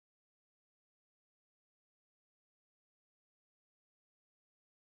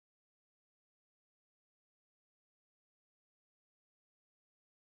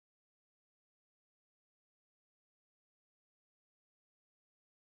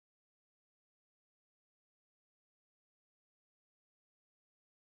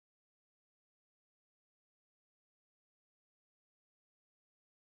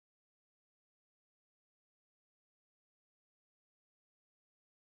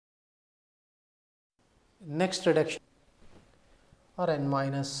Next reduction, or n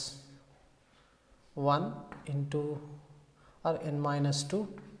minus 1 into or n minus 2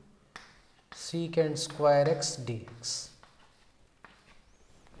 secant square x dx.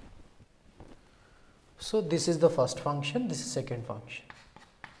 So, this is the first function, this is second function.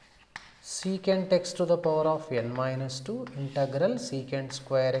 Secant x to the power of n minus 2 integral secant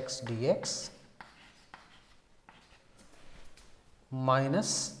square x dx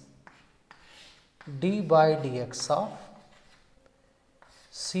minus d by dx of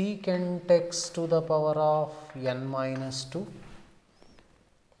secant x to the power of n minus 2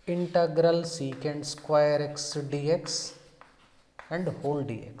 integral secant square x dx and whole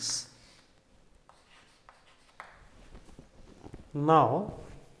dx. Now,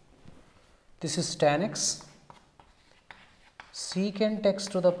 this is tan x, secant x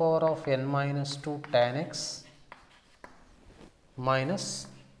to the power of n minus 2 tan x minus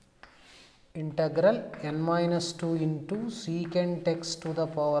integral n minus 2 into secant x to the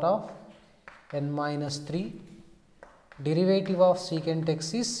power of n minus 3. Derivative of secant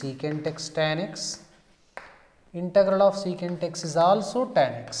x is secant x tan x. Integral of secant x is also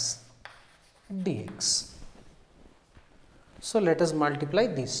tan x dx. So, let us multiply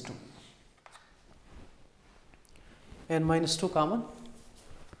these two. N minus 2 common,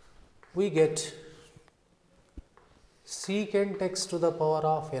 we get secant x to the power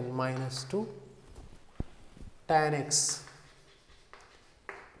of n minus 2 tan x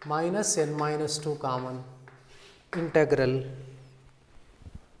minus n minus 2 common integral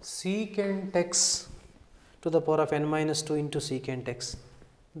secant x to the power of n minus 2 into secant x,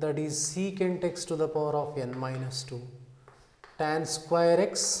 that is secant x to the power of n minus 2 tan square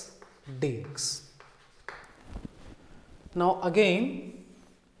x dx. Now, again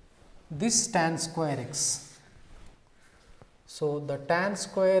this tan square x. So, the tan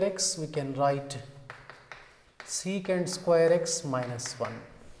square x we can write secant square x minus 1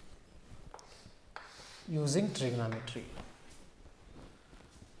 using trigonometry.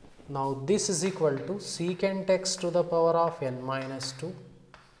 Now, this is equal to secant x to the power of n minus 2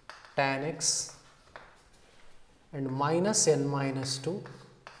 tan x and minus n minus 2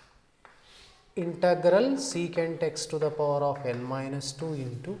 integral secant x to the power of n minus 2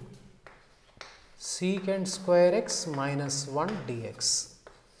 into secant square x minus 1 dx.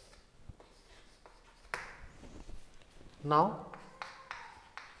 Now,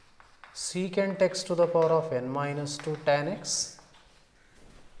 secant x to the power of n minus 2 tan x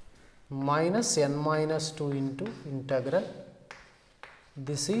minus n minus 2 into integral,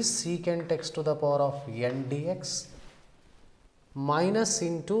 this is secant x to the power of n dx minus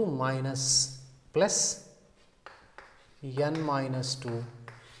into minus plus n minus 2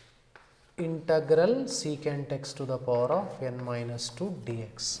 integral secant x to the power of n minus 2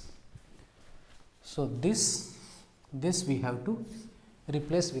 dx. So, this we have to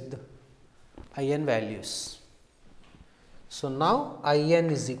replace with the in values. So, now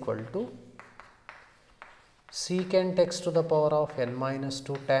in is equal to secant x to the power of n minus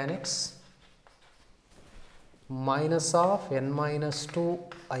 2 tan x minus of n minus 2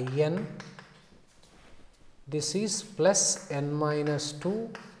 in, this is plus n minus 2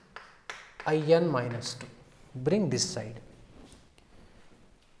 in minus 2, bring this side,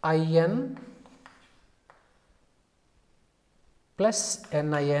 in plus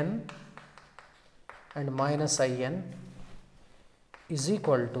nin and minus in is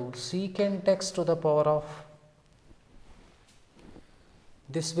equal to secant x to the power of,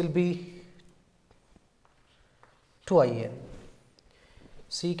 this will be 2in,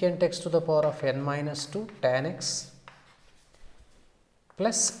 secant x to the power of n minus 2 tan x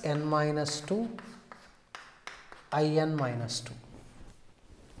plus n minus 2 in minus 2.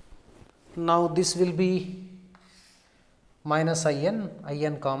 Now, this will be minus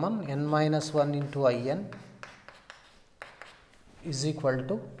in common, n minus 1 into in is equal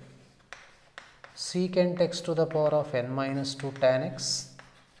to secant x to the power of n minus 2 tan x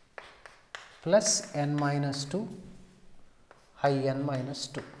plus n minus 2 in minus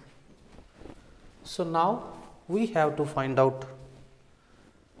 2. So, now we have to find out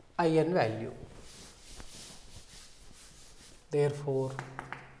in value. Therefore,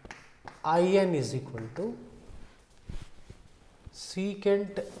 in is equal to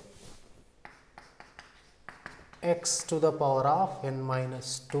secant x to the power of n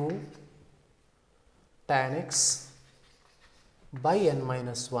minus 2 tan x by n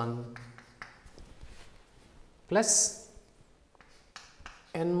minus 1 plus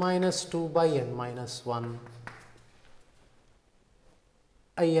n minus 2 by n minus 1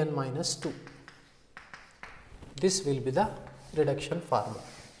 in minus 2. This will be the reduction formula.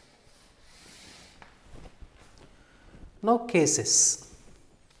 Now cases.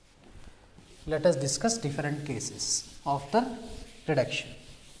 Let us discuss different cases after reduction.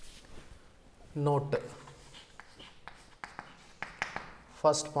 Note.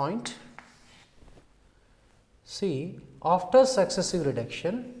 First point. See, after successive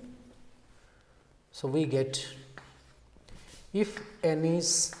reduction, so we get if n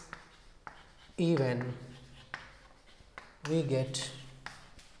is even, we get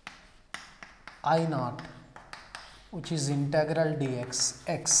I naught, which is integral dx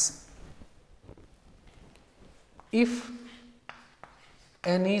x. If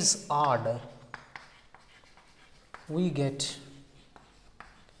n is odd, we get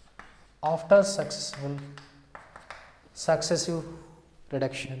after successive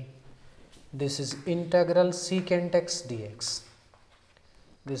reduction, this is integral secant x dx.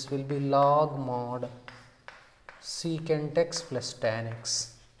 This will be log mod secant x plus tan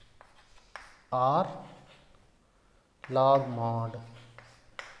x, or log mod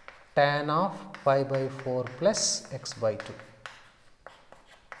tan of pi by 4 plus x by 2.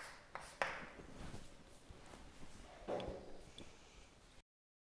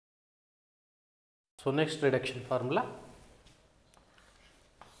 So, next reduction formula,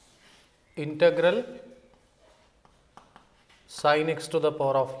 integral sin x to the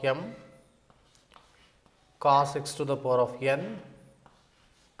power of m cos x to the power of n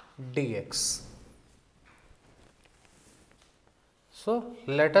dx. So,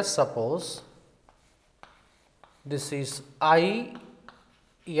 let us suppose this is I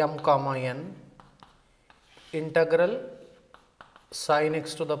m comma n integral sin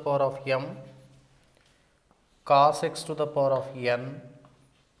x to the power of m cos x to the power of n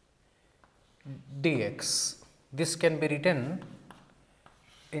dx. This can be written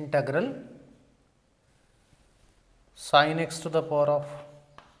integral sin x to the power of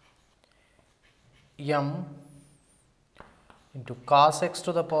m into cos x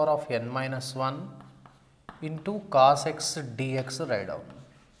to the power of n minus 1 into cos x dx write down.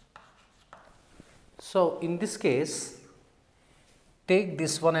 So, in this case, take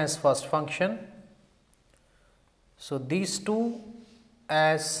this one as first function. So, these two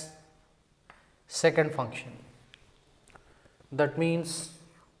as second function. That means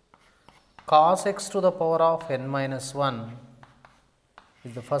cos x to the power of n minus 1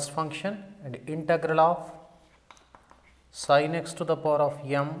 is the first function, and integral of sin x to the power of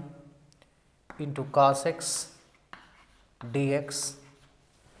m into cos x dx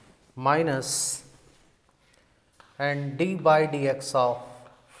minus and d by dx of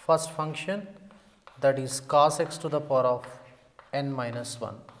first function, that is cos x to the power of n minus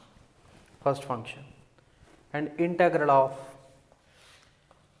 1 first function, and integral of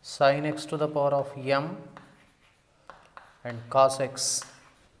sin x to the power of m and cos x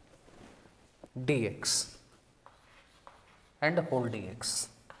dx and whole dx.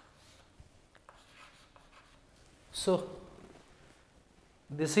 So,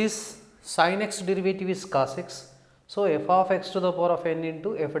 this is sin x derivative is cos x. So, f of x to the power of n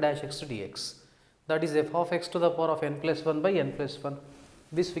into f dash x dx, that is f of x to the power of n plus 1 by n plus 1.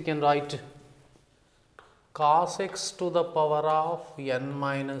 This we can write cos x to the power of n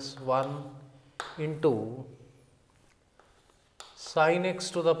minus 1 into sin x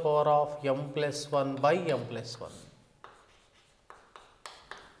to the power of m plus 1 by m plus 1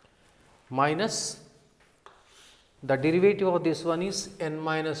 minus the derivative of this one is n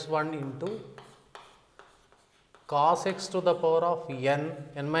minus 1 into cos x to the power of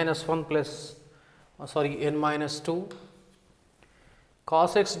n minus 1 plus n minus 2,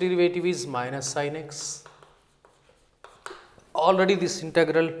 cos x derivative is minus sin x. Already this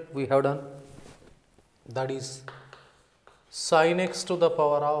integral we have done, that is sin x to the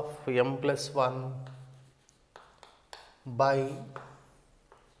power of m plus 1 by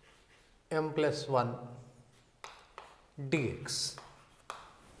m plus 1 dx.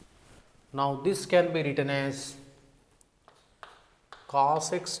 Now, this can be written as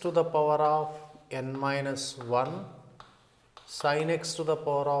cos x to the power of n minus 1 sin x to the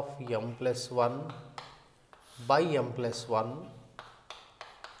power of m plus 1 by m plus 1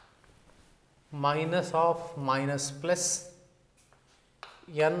 minus of minus plus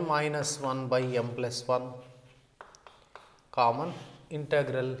n minus 1 by m plus 1 common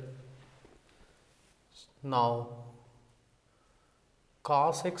integral. Now,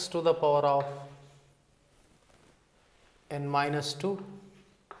 cos x to the power of n minus 2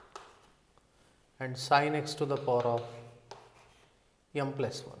 and sin x to the power of m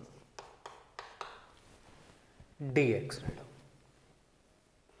plus 1 dx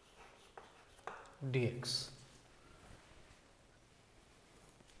dx.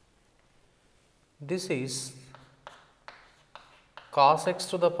 This is cos x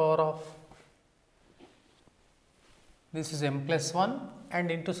to the power of, this is m plus 1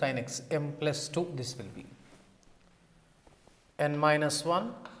 and into sin x, m plus 2 this will be n minus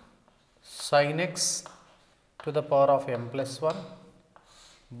 1 sin x to the power of m plus 1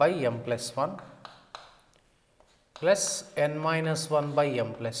 by m plus 1 plus n minus 1 by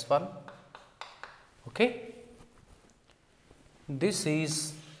m plus 1. Okay. This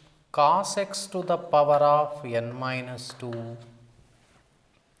is cos x to the power of n minus 2.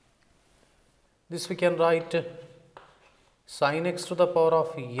 This we can write sin x to the power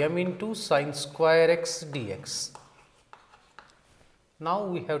of m into sin square x dx. Now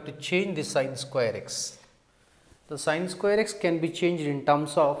we have to change the sin square x. The sin square x can be changed in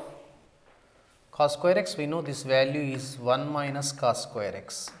terms of cos square x. We know this value is 1 minus cos square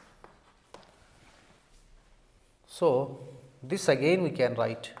x. So this again we can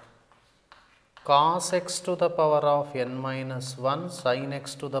write cos x to the power of n minus 1 sin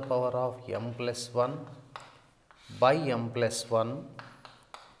x to the power of m plus 1 by m plus 1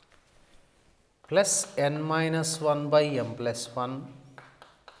 plus n minus 1 by m plus 1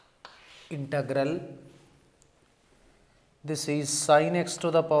 integral, this is sin x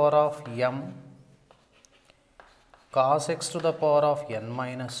to the power of m cos x to the power of n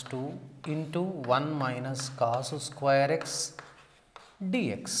minus 2 into 1 minus cos square x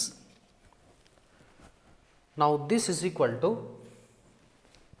dx. Now this is equal to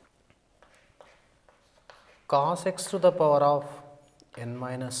cos x to the power of n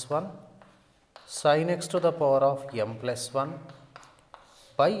minus 1 sin x to the power of m plus 1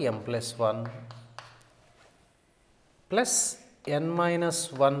 by m plus 1 plus n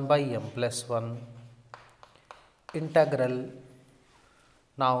minus 1 by m plus 1 integral.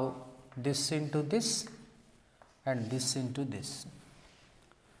 Now this into this and this into this.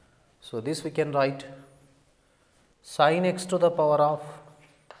 So this we can write sin x to the power of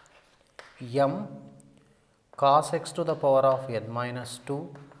m cos x to the power of n minus 2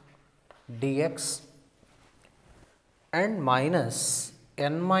 dx and minus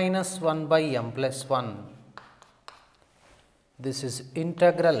n minus 1 by m plus 1. This is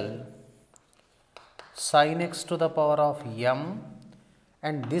integral sin x to the power of m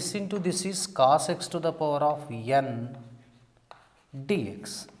and this into this is cos x to the power of n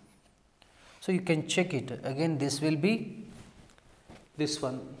dx. So you can check it again, this will be this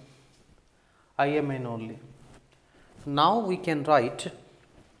one IMN only. Now we can write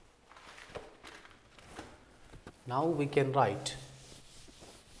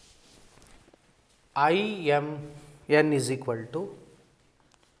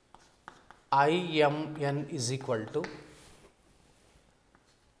IMN is equal to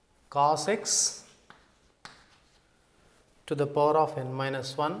cos x to the power of n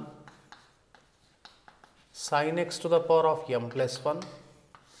minus 1 sin x to the power of m plus 1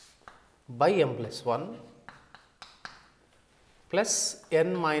 by m plus 1 plus n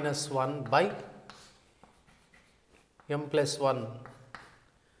minus 1 by m plus 1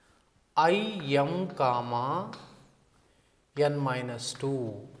 I m comma n minus 2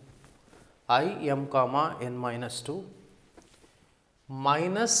 I m comma n minus 2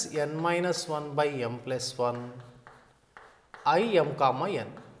 minus n minus 1 by m plus 1 I m comma n.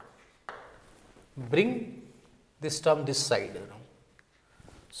 Bring this term this side.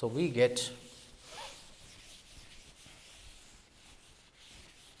 So we get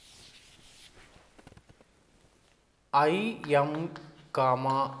I m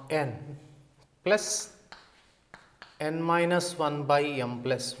comma n plus n minus 1 by m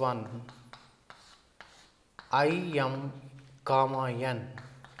plus 1 I m comma n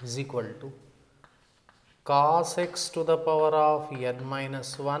is equal to cos x to the power of n minus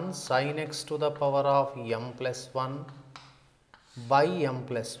 1 sin x to the power of m plus 1 by m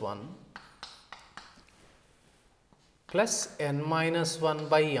plus 1 plus n minus 1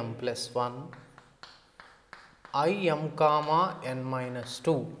 by m plus 1 I m comma n minus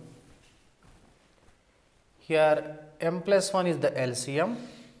 2. Here m plus 1 is the LCM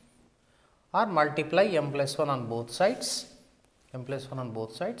or multiply m plus 1 on both sides,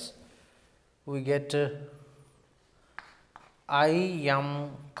 we get I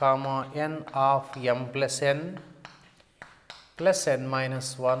m comma n of m plus n plus n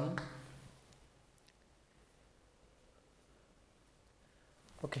minus 1.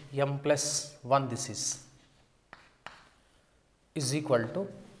 Okay, m plus 1 this is equal to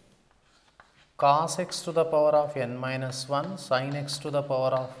cos x to the power of n minus 1 sin x to the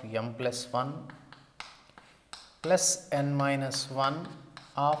power of m plus 1 plus n minus 1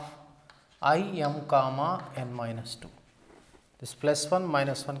 of I m comma n minus 2. This plus 1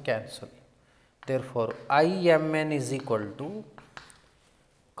 minus 1 cancel. Therefore, I m n is equal to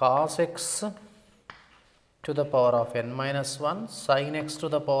cos x to the power of n minus 1 sin x to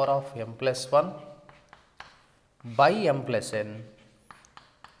the power of m plus 1 by m plus n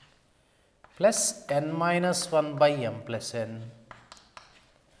plus n minus 1 by m plus n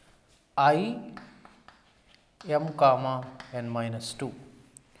I m comma n minus 2.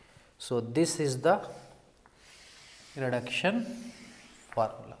 So, this is the reduction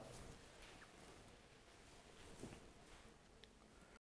formula.